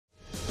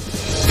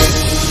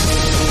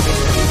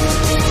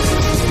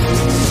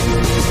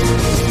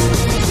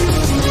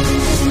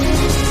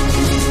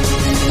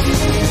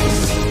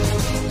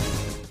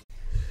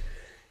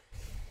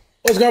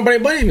What's going on,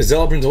 everybody? My name is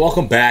ZealetPrince, and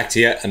welcome back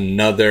to yet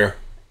another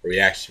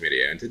reaction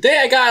video. And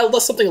today I got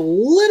something a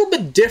little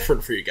bit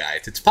different for you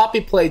guys. It's Poppy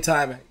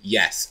Playtime,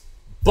 yes,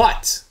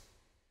 but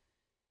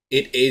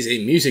it is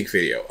a music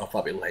video of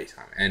Poppy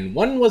Playtime. And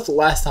when was the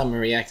last time I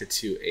reacted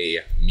to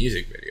a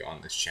music video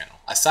on this channel?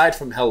 Aside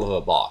from Hell of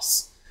a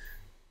Boss,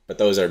 but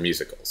those are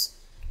musicals.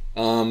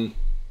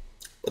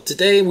 But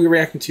today we're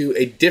reacting to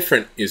a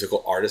different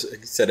musical artist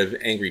instead of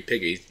Angry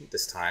Piggy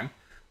this time.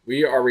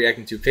 We are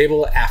reacting to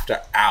Fable After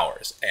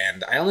Hours,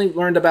 and I only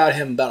learned about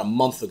him about a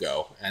month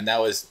ago, and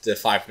that was the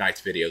 5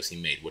 Nights videos he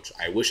made, which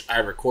I wish I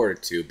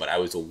recorded to, but I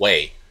was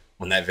away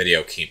when that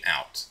video came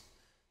out,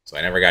 so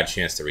I never got a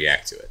chance to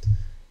react to it.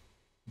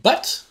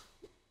 But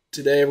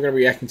today we're going to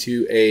be reacting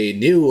to a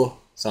new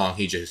song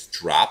he just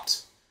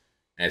dropped,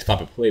 and it's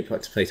Poppy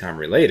Playtime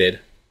related,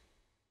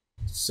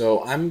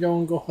 so I'm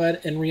going to go ahead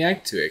and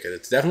react to it, because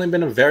it's definitely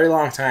been a very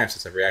long time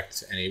since I've reacted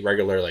to any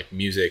regular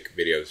music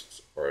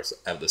videos or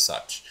of the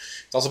such.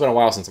 It's also been a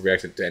while since I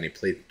reacted to any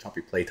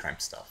Poppy Playtime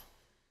stuff,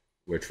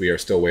 which we are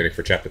still waiting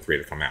for Chapter 3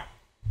 to come out.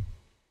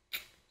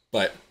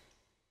 But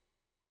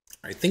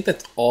I think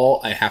that's all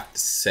I have to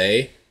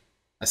say,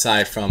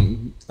 aside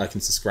from liking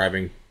and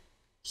subscribing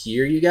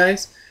here, you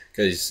guys,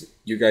 because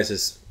you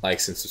guys'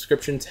 likes and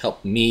subscriptions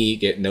help me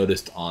get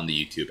noticed on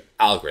the YouTube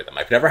algorithm.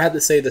 I've never had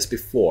to say this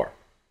before,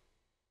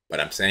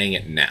 but I'm saying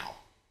it now.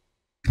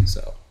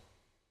 So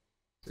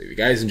if you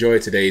guys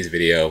enjoyed today's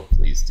video,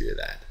 please do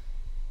that.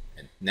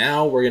 And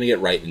now we're going to get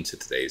right into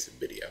today's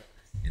video.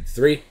 In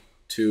 3,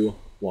 2,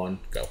 1,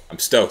 go. I'm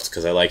stoked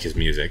because I like his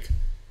music,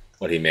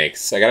 what he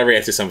makes. I got to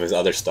react to some of his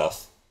other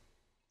stuff,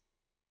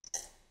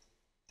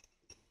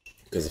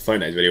 because the Fight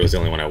Night video was the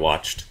only one I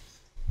watched.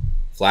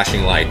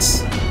 Flashing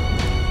lights.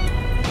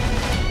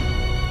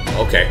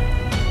 Okay,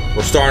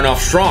 we're starting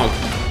off strong.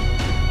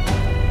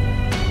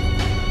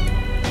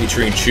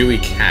 Featuring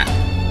Chewy Cat.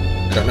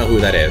 I don't know who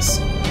that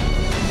is.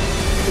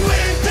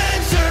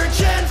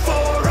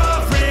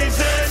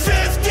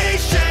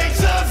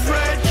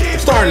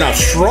 Starting off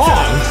strong.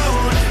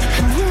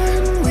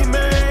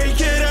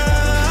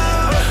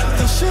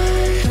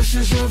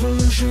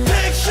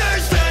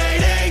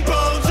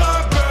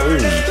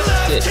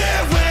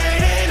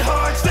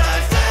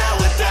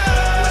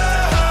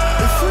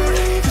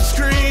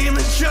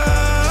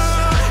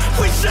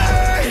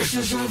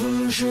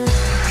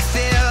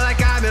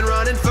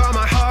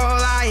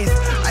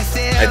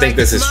 I think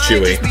this is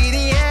Chewy.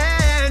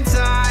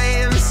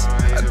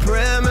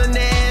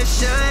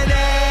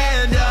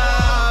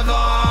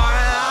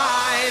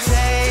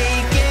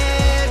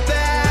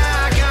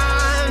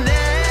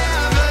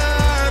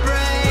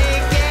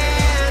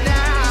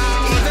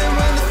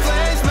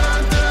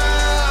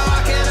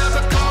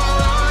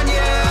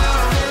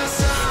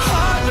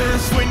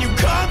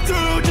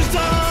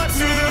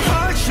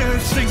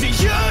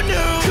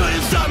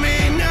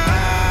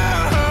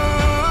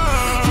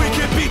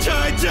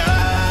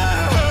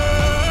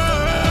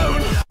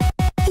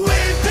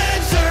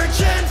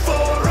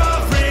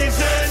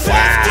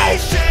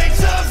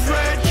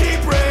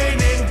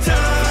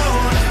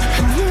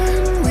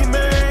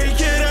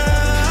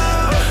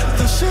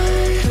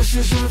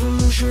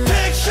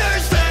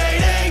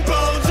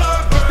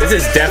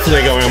 This is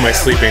definitely going on my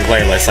sleeping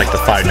playlist, like the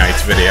 5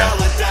 Nights video.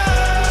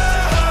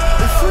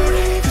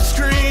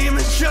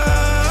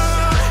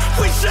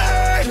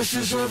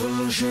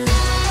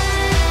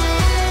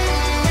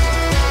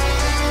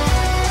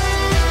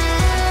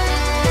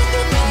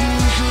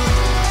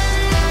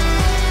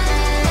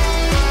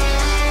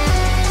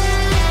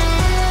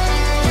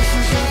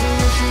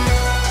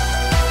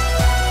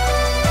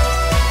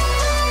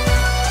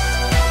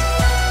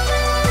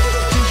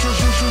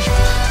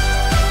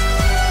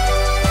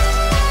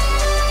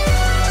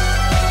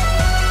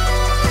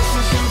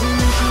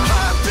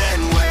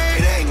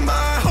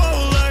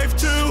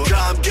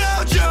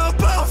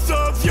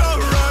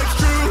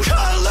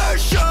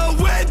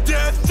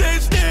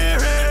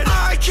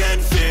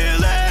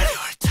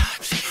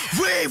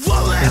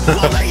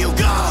 We'll let you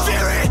go.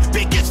 Fear it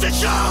begins to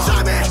show.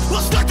 Time it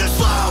will start to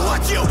slow.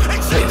 What you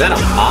Wait, is that a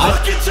mod?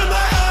 Look into my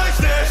eyes,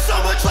 there's so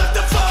much left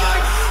to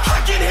find.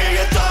 I can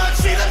hear your thoughts,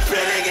 see them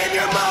spinning in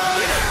your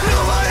mind.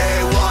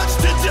 Nobody wants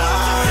to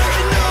die,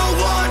 and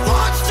no one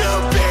wants to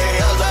be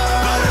alone.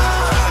 But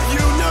I'll have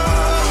you know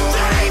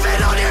that even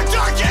on your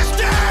darkest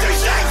day,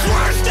 there's things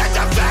worse than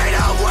to fade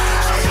away.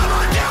 So come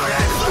on down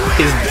and fly.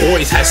 His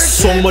voice has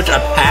so much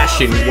of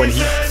passion when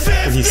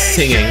he's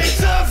singing.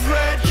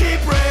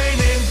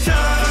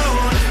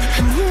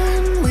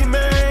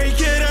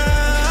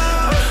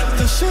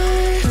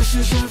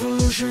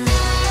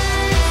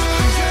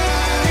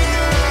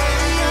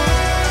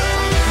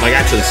 I'm like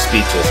actually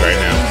speechless right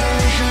now.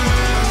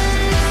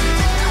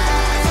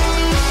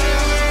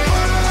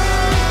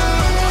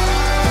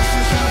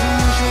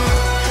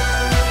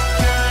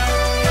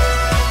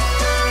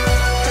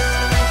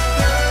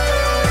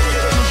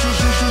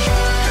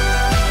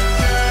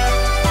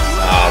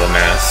 Ah, the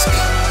mask.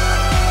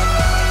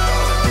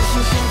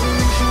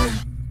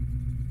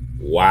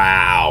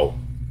 Wow.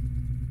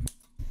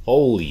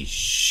 Holy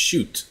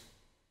shoot.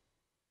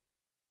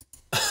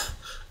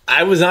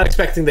 I was not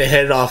expecting to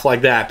hit it off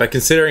like that, but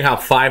considering how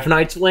Five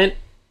Nights went,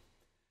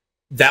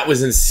 that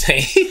was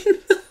insane.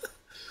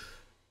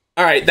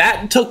 All right,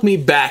 that took me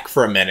back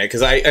for a minute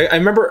because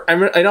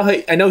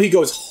I know he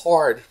goes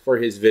hard for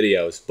his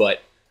videos,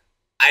 but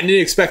I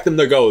didn't expect them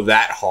to go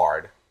that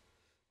hard.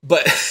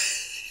 But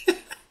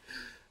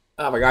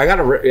oh my god, I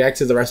gotta react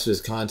to the rest of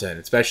his content,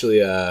 especially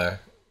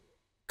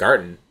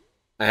Garden.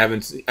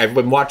 I've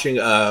been watching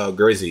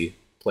Grizzy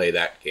play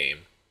that game,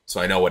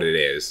 so I know what it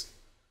is.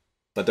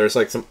 But there's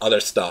like some other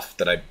stuff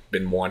that I've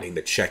been wanting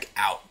to check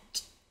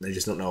out. I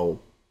just don't know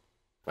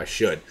if I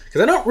should.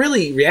 Because I don't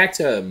really react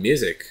to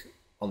music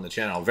on the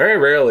channel. Very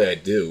rarely I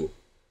do.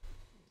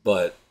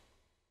 But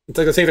it's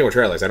like the same thing with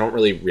trailers. I don't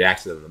really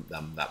react to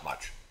them that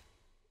much.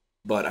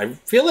 But I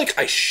feel like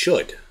I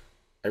should.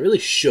 I really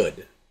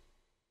should.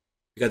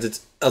 Because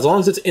it's as long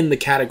as it's in the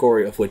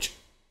category of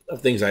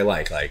things I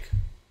like Five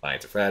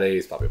Nights at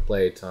Freddy's, Poppy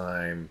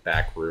Playtime,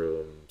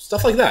 Backroom,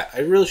 stuff like that.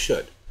 I really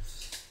should.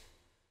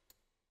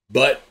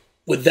 But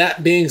with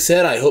that being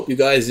said, I hope you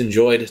guys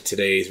enjoyed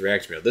today's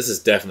reaction video. This is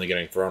definitely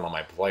getting thrown on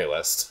my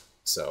playlist,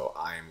 so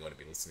I am going to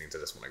be listening to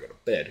this when I go to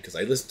bed, because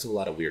I listen to a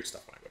lot of weird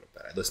stuff when I go to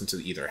bed. I listen to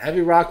either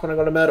heavy rock when I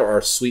go to bed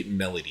or sweet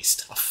melody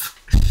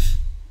stuff.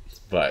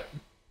 But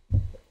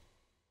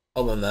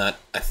other than that,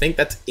 I think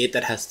that's it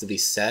that has to be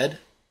said.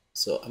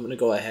 So I'm going to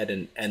go ahead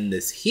and end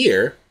this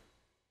here,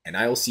 and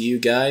I will see you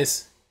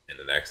guys in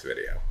the next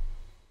video.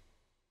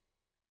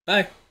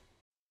 Bye.